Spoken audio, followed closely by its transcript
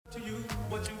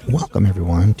Welcome,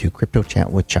 everyone, to Crypto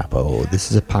Chat with Chapo.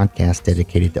 This is a podcast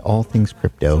dedicated to all things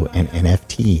crypto and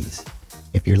NFTs.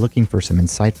 If you're looking for some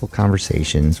insightful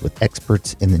conversations with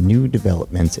experts in the new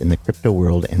developments in the crypto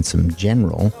world and some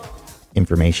general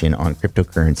information on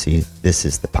cryptocurrency, this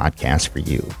is the podcast for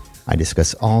you. I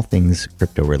discuss all things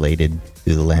crypto related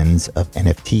through the lens of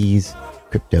NFTs,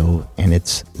 crypto, and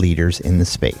its leaders in the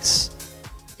space.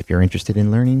 If you're interested in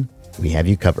learning, we have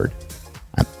you covered.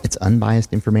 It's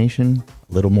unbiased information,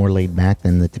 a little more laid back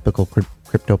than the typical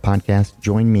crypto podcast.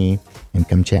 Join me and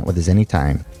come chat with us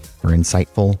anytime for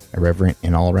insightful, irreverent,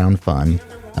 and all-around fun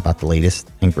about the latest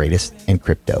and greatest in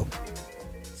crypto.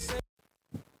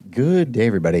 Good day,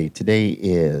 everybody. Today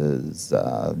is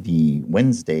the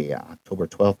Wednesday, October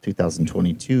 12th,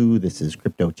 2022. This is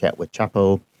Crypto Chat with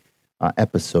Chapo,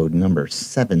 episode number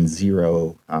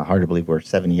 70. Hard to believe we're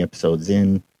 70 episodes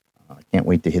in. Can't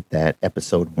wait to hit that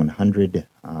episode 100.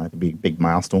 It'll be a big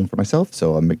milestone for myself,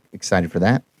 so I'm excited for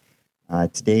that.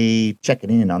 Today, checking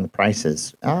in on the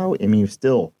prices. Oh, I mean,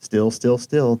 still.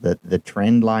 The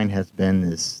trend line has been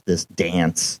this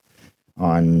dance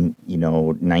on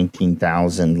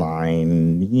 19,000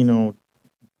 line,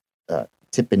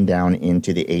 tipping down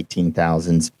into the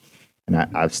 18,000s, and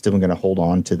I'm still going to hold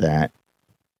on to that.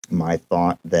 My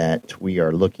thought that we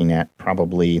are looking at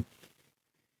probably.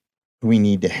 We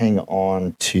need to hang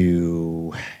on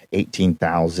to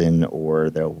 18,000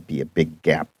 or there will be a big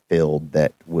gap filled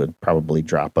that would probably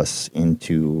drop us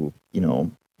into, a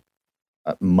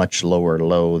much lower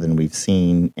low than we've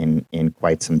seen in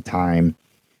quite some time.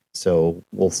 So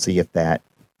we'll see if that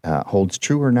holds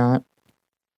true or not.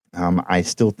 I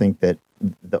still think that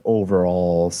the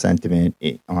overall sentiment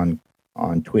on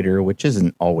Twitter, which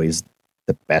isn't always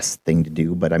the best thing to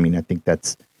do, but I mean, I think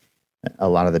that's a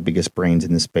lot of the biggest brains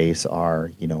in the space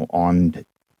are, on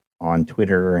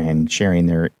Twitter and sharing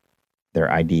their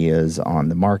ideas on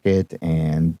the market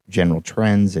and general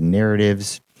trends and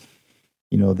narratives.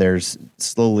 There's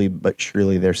slowly but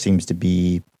surely there seems to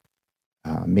be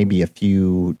maybe a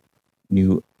few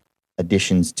new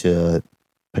additions to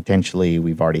potentially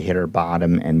we've already hit our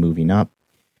bottom and moving up.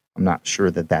 I'm not sure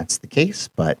that that's the case,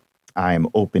 but I'm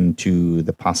open to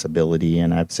the possibility,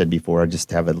 and I've said before, I just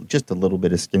have a little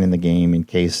bit of skin in the game in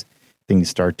case things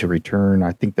start to return.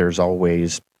 I think there's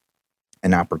always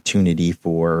an opportunity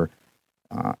for,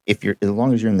 as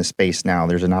long as you're in the space now,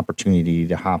 there's an opportunity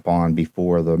to hop on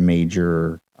before the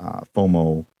major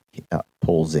FOMO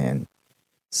pulls in.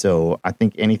 So I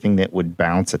think anything that would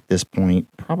bounce at this point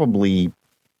probably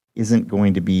isn't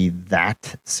going to be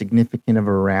that significant of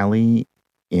a rally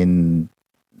in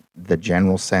the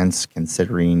general sense,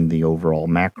 considering the overall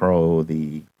macro,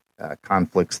 the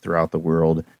conflicts throughout the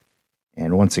world.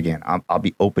 And once again, I'll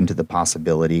be open to the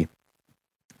possibility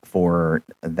for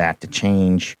that to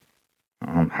change.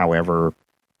 However,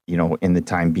 in the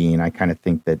time being, I kind of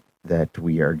think that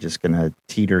we are just going to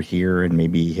teeter here and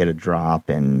maybe hit a drop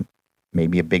and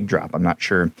maybe a big drop. I'm not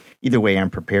sure. Either way, I'm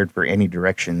prepared for any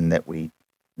direction that we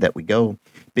go.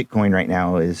 Bitcoin right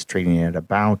now is trading at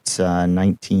about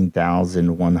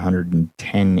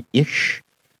 19,110-ish.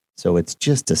 So it's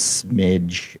just a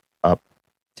smidge up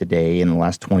today in the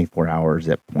last 24 hours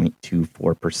at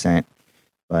 0.24%.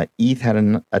 But ETH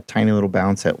had a tiny little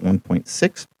bounce at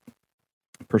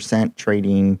 1.6%,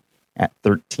 trading at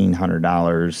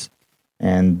 $1,300.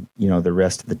 And, the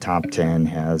rest of the top 10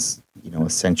 has,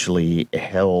 essentially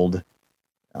held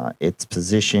its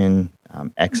position.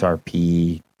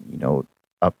 XRP,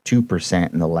 up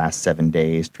 2% in the last 7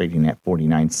 days, trading at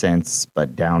 49 cents,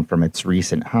 but down from its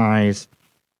recent highs.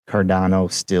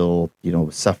 Cardano still,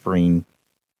 suffering,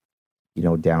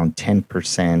 down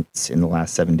 10% in the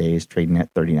last 7 days, trading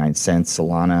at 39 cents.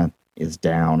 Solana is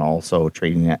down also,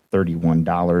 trading at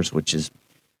 $31, which is,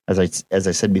 as I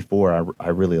said before, I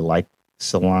really like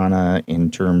Solana in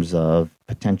terms of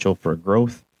potential for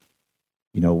growth.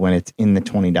 When it's in the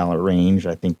 $20 range,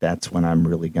 I think that's when I'm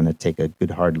really going to take a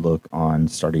good hard look on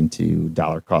starting to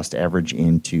dollar cost average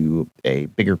into a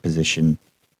bigger position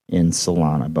in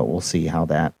Solana. But we'll see how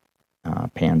that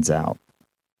pans out.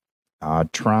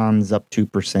 Tron's up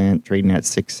 2%, trading at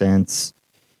 6 cents,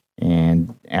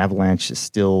 and Avalanche is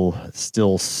still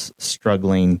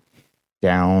struggling,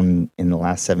 down in the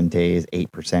last 7 days,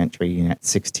 8%, trading at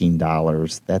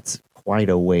 $16. That's quite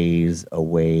a ways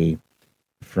away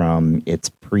from its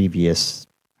previous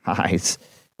highs,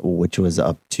 which was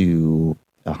up to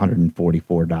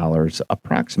 $144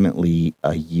 approximately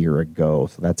a year ago.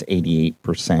 So that's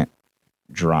 88%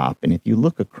 drop. And if you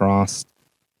look across,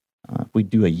 if we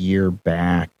do a year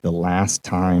back, the last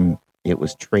time it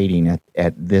was trading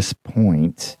at this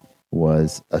point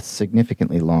was a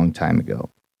significantly long time ago.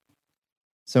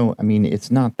 So, I mean,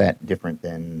 it's not that different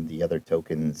than the other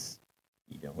tokens,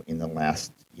 in the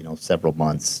last, several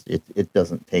months. It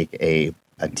doesn't take a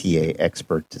TA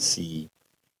expert to see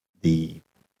the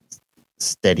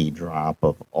steady drop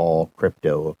of all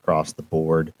crypto across the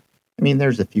board. I mean,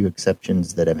 there's a few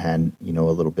exceptions that have had, a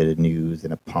little bit of news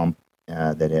and a pump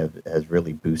that has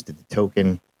really boosted the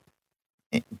token.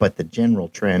 But the general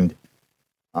trend,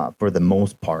 for the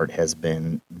most part, has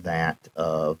been that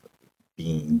of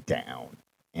being down.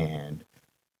 And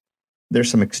there's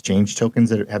some exchange tokens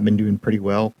that have been doing pretty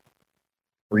well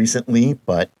recently,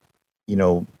 but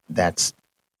that's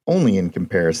only in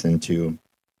comparison to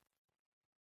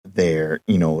their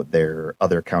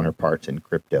other counterparts in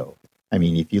crypto. I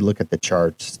mean, if you look at the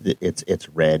charts, it's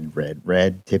red, red,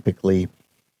 red typically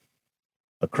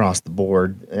across the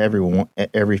board.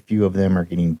 Every few of them are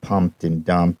getting pumped and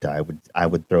dumped. I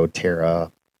would throw Terra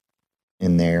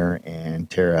in there, and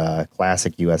Terra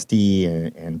Classic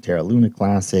USD, and Terra Luna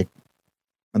Classic.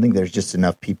 I think there's just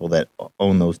enough people that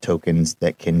own those tokens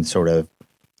that can sort of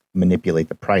manipulate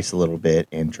the price a little bit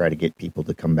and try to get people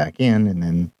to come back in, and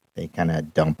then they kind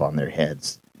of dump on their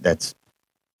heads. That's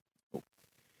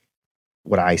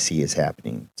what I see is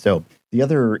happening. So the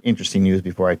other interesting news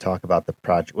before I talk about the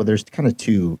project, well, there's kind of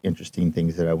two interesting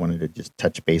things that I wanted to just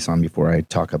touch base on before I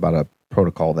talk about a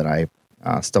protocol that I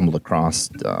stumbled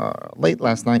across late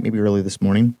last night, maybe early this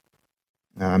morning.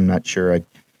 I'm not sure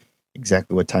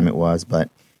exactly what time it was, but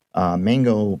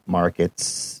Mango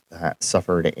Markets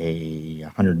suffered a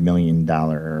 $100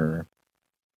 million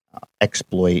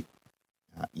exploit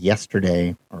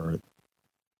yesterday or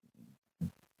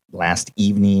last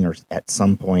evening or at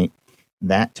some point.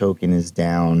 That token is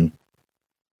down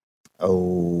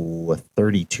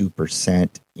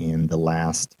 32% in the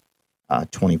last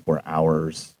 24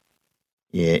 hours.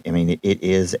 It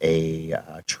is a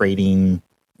trading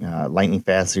lightning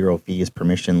fast, zero fees,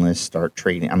 permissionless, start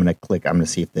trading. I'm going to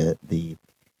see if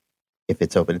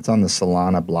it's open. It's on the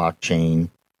Solana blockchain.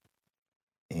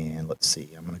 And let's see,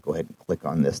 I'm going to go ahead and click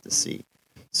on this to see.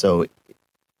 So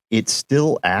it's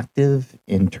still active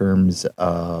in terms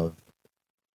of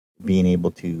being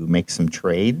able to make some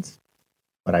trades,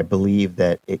 but I believe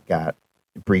that it got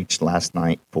breached last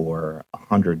night for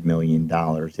 $100 million,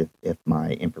 if my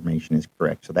information is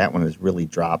correct. So that one has really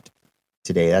dropped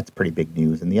today. That's pretty big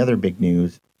news. And the other big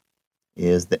news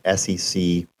is the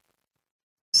SEC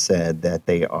said that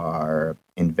they are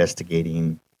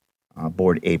investigating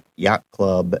Bored Ape Yacht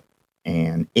Club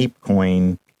and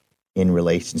ApeCoin in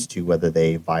relations to whether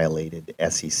they violated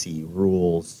SEC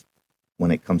rules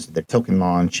when it comes to their token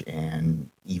launch and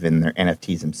even their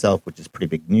NFTs themselves, which is pretty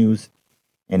big news.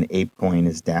 And ApeCoin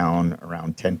is down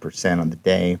around 10% on the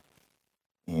day.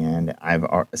 And I've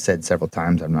said several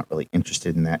times I'm not really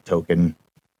interested in that token.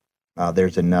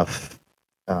 There's enough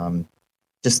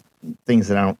just things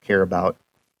that I don't care about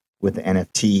with the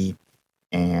NFT,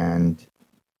 and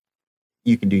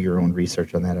you can do your own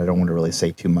research on that. I don't want to really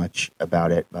say too much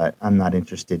about it, but I'm not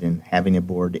interested in having a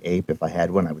Bored Ape. If I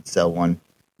had one, I would sell one.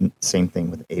 Same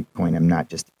thing with ApeCoin.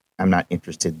 I'm not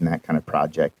interested in that kind of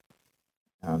project.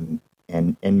 And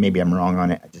maybe I'm wrong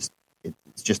on it.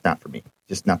 It's just not for me.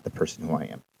 Just not the person who I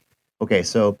am. Okay,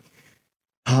 so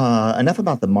enough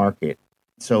about the market.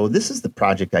 So this is the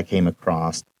project I came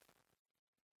across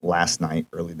last night,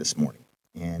 early this morning.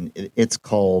 And it's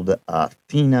called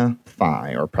Thena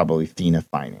Fi, or probably Thena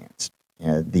Finance.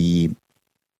 The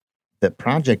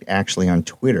project actually on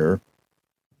Twitter,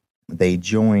 they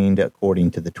joined,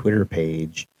 according to the Twitter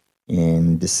page,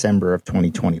 in December of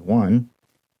 2021.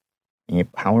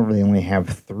 However, they only have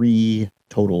 3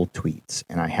 total tweets,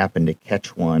 and I happened to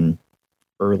catch one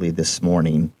early this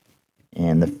morning.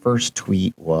 And the first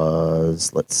tweet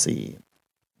was, let's see,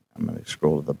 I'm going to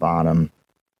scroll to the bottom.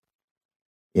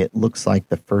 It looks like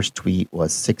the first tweet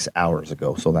was 6 hours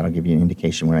ago, so that'll give you an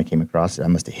indication when I came across it. I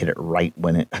must have hit it right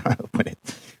when it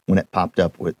when it popped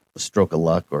up with a stroke of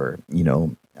luck, or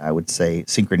I would say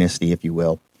synchronicity, if you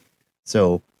will.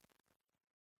 So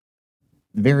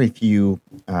very few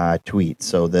tweets.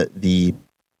 So the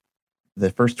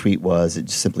first tweet was, it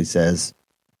just simply says,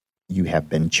 "You have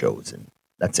been chosen."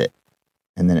 That's it,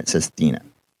 and then it says Thena.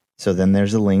 So then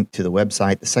there's a link to the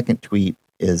website. The second tweet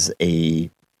is a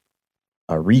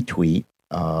retweet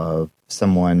of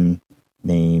someone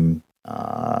named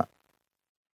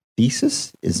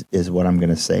Thesis is what I'm going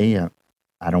to say.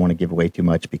 I don't want to give away too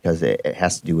much because it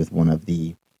has to do with one of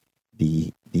the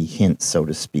hints, so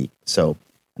to speak. So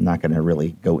I'm not going to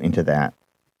really go into that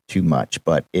too much,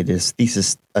 but it is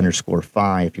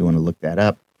Thesis_Fi if you want to look that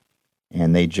up.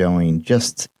 And they joined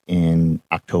just in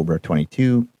October of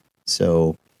 22.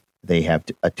 So they have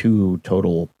 2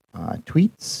 total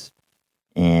tweets.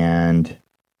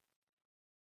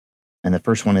 And the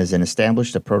first one is, an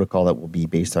established a protocol that will be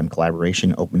based on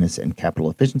collaboration, openness, and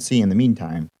capital efficiency. In the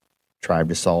meantime, try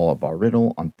to solve our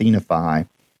riddle on Thena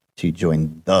to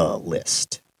join the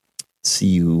list. See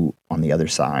you on the other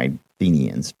side,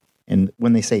 Thenians. And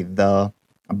when they say the,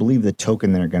 I believe the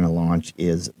token they're going to launch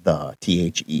is the,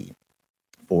 THE,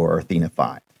 for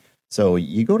Thena. So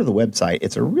you go to the website.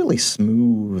 It's a really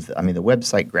smooth, the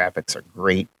website graphics are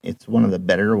great. It's one of the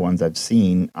better ones I've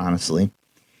seen, honestly.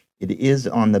 It is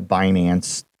on the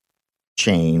Binance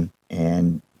chain,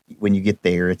 and when you get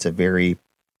there, it's a very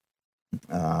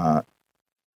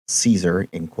Caesar,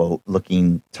 in quote,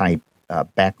 looking type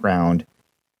background,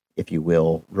 if you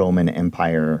will, Roman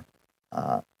Empire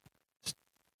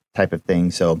type of thing.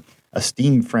 So,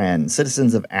 esteemed friends,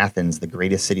 citizens of Athens, the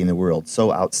greatest city in the world,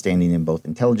 so outstanding in both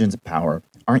intelligence and power,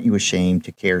 aren't you ashamed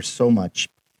to care so much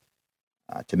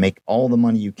to make all the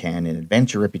money you can and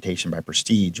advance your reputation by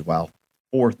prestige, while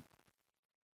for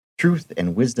truth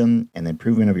and wisdom and the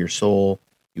improvement of your soul,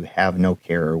 you have no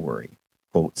care or worry.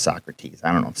 Quote Socrates.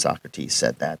 I don't know if Socrates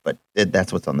said that, but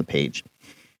that's what's on the page.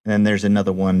 And then there's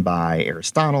another one by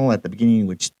Aristotle at the beginning,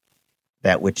 which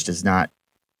does not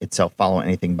itself follow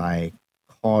anything by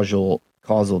causal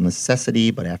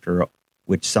necessity, but after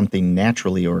which something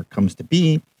naturally or comes to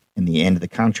be. In the end of the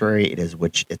contrary, it is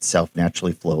which itself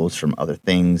naturally flows from other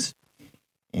things.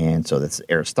 And so that's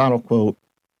Aristotle quote.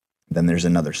 Then there's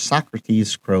another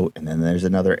Socrates quote, and then there's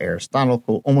another Aristotle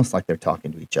quote, almost like they're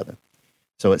talking to each other.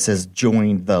 So it says,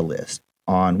 join the list.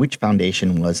 On which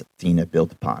foundation was Thena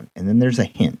built upon? And then there's a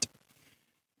hint.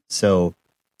 So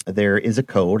there is a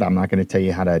code. I'm not going to tell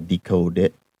you how to decode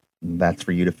it. That's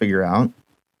for you to figure out.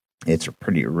 It's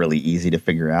really easy to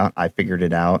figure out. I figured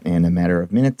it out in a matter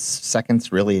of minutes,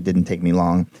 seconds. Really, it didn't take me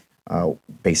long.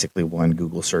 Basically, one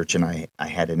Google search, and I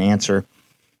had an answer.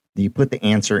 You put the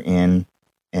answer in,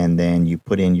 and then you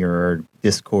put in your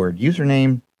Discord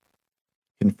username,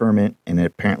 confirm it, and it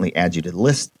apparently adds you to the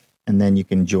list, and then you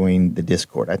can join the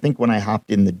Discord. I think when I hopped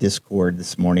in the Discord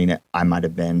this morning, I might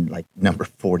have been like number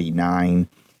 49,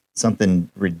 something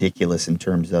ridiculous in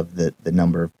terms of the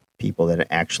number of people that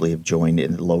actually have joined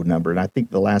in the low number. And I think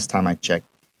the last time I checked,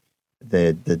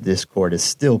 the Discord is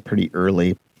still pretty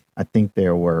early. I think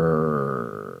there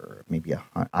were maybe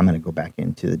I'm going to go back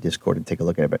into the Discord and take a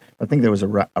look at it, but I think there was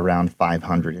around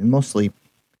 500, and mostly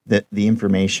the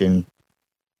information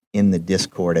in the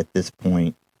Discord at this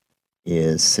point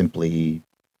is simply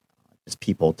just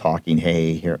people talking,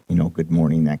 hey, here, good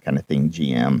morning, that kind of thing,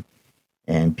 GM.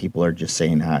 And people are just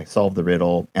saying, hi, solve the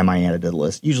riddle. Am I added to the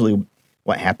list? Usually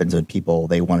what happens with people,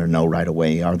 they want to know right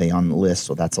away, are they on the list?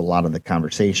 So that's a lot of the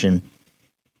conversation.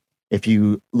 If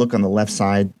you look on the left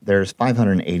side, there's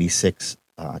 586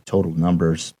 total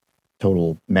members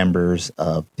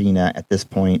of Thena at this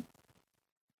point.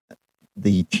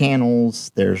 The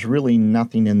channels, there's really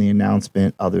nothing in the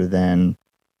announcement other than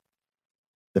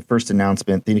the first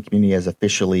announcement. Thena community has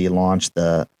officially launched.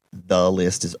 The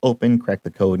list is open. Crack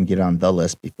the code and get on the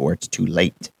list before it's too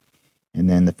late. And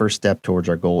then the first step towards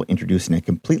our goal, introducing a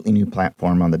completely new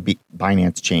platform on the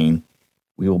Binance chain.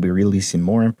 We will be releasing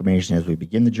more information as we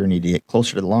begin the journey to get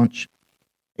closer to the launch.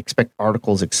 Expect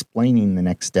articles explaining the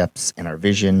next steps, and our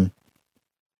vision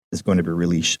is going to be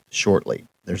released shortly.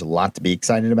 There's a lot to be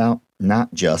excited about,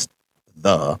 not just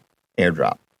the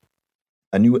airdrop.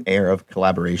 A new era of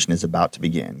collaboration is about to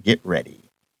begin. Get ready.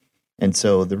 And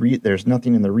so there's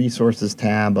nothing in the resources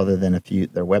tab other than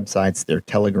their websites, their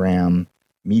Telegram,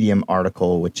 Medium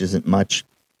article, which isn't much.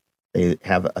 They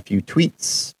have a few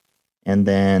tweets, and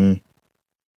then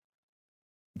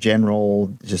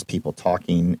general, just people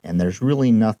talking, and there's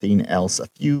really nothing else. A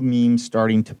few memes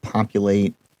starting to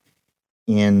populate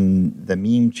in the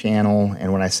meme channel,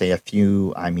 and when I say a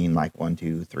few, I mean like 1,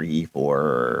 2, 3,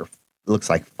 4, looks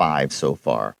like 5 so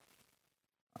far,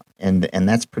 and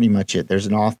that's pretty much it. There's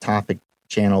an off-topic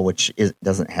channel which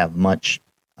doesn't have much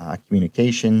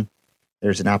communication.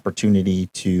 There's an opportunity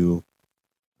to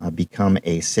become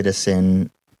a citizen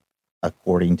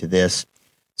according to this.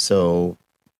 So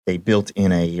they built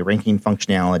in a ranking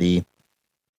functionality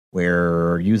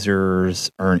where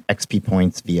users earn XP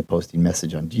points via posting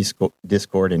message on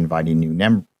Discord and inviting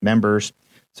new members.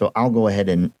 So I'll go ahead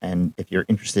and if you're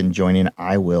interested in joining,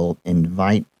 I will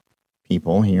invite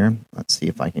people here. Let's see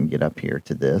if I can get up here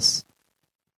to this.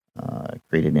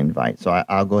 Create an invite. So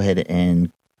I'll go ahead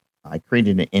and I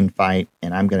created an invite,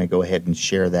 and I'm going to go ahead and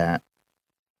share that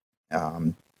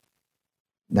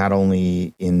not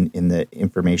only in the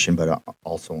information, but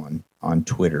also on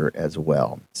Twitter as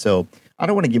well. So I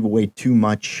don't want to give away too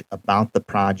much about the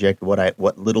project,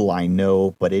 what little I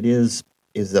know, but it is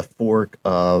a fork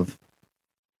of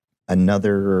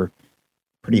another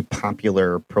pretty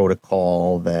popular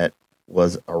protocol that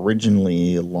was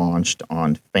originally launched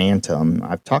on Phantom.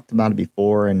 I've talked about it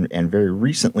before and very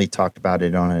recently talked about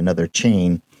it on another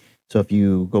chain. So if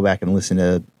you go back and listen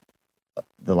to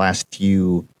the last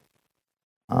few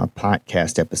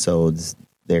podcast episodes,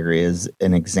 there is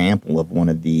an example of one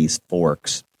of these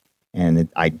forks, and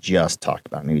I just talked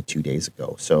about it maybe 2 days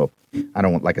ago. So I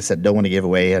don't want, like I said, don't want to give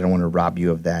away. I don't want to rob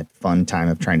you of that fun time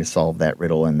of trying to solve that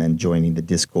riddle and then joining the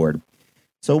Discord.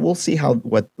 So we'll see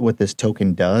what this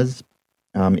token does.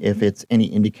 If it's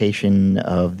any indication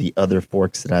of the other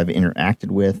forks that I've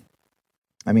interacted with.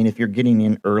 I mean, if you're getting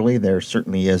in early, there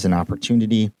certainly is an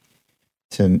opportunity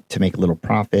to make a little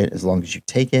profit as long as you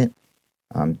take it.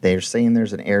 They're saying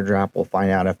there's an airdrop. We'll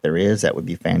find out if there is. That would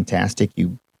be fantastic.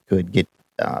 You could get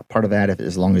part of that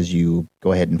as long as you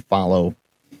go ahead and follow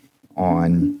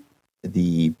them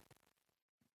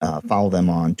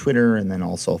on Twitter, and then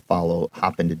also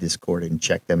hop into Discord and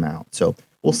check them out. So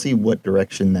we'll see what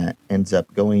direction that ends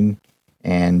up going,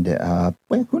 and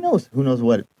who knows? Who knows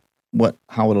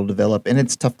how it'll develop? And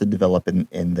it's tough to develop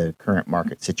in the current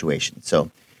market situation.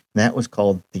 So that was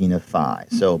called Thena Phi.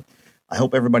 So I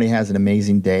hope everybody has an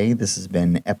amazing day. This has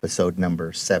been episode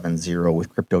number 70 with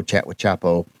Crypto Chat with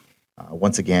Chapo.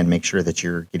 Once again, make sure that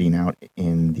you're getting out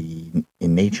in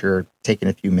nature, taking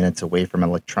a few minutes away from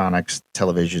electronics,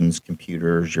 televisions,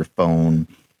 computers, your phone.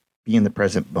 Be in the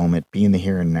present moment, be in the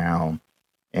here and now,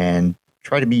 and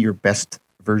try to be your best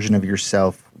version of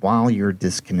yourself while you're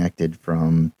disconnected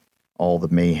from all the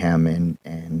mayhem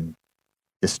and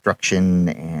destruction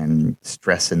and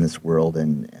stress in this world.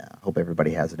 And hope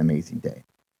everybody has an amazing day.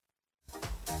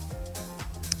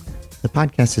 The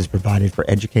podcast is provided for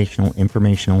educational,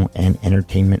 informational, and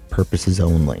entertainment purposes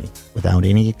only, without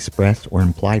any express or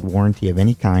implied warranty of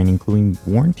any kind, including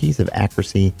warranties of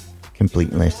accuracy,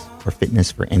 completeness, or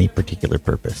fitness for any particular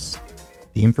purpose.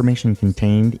 The information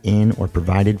contained in or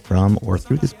provided from or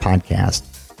through this podcast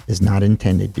is not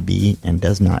intended to be and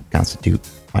does not constitute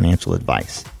financial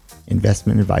advice,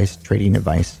 investment advice, trading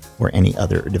advice, or any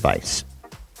other advice.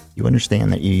 You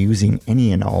understand that you're using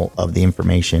any and all of the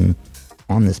information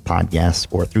on this podcast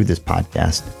or through this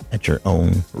podcast at your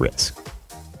own risk.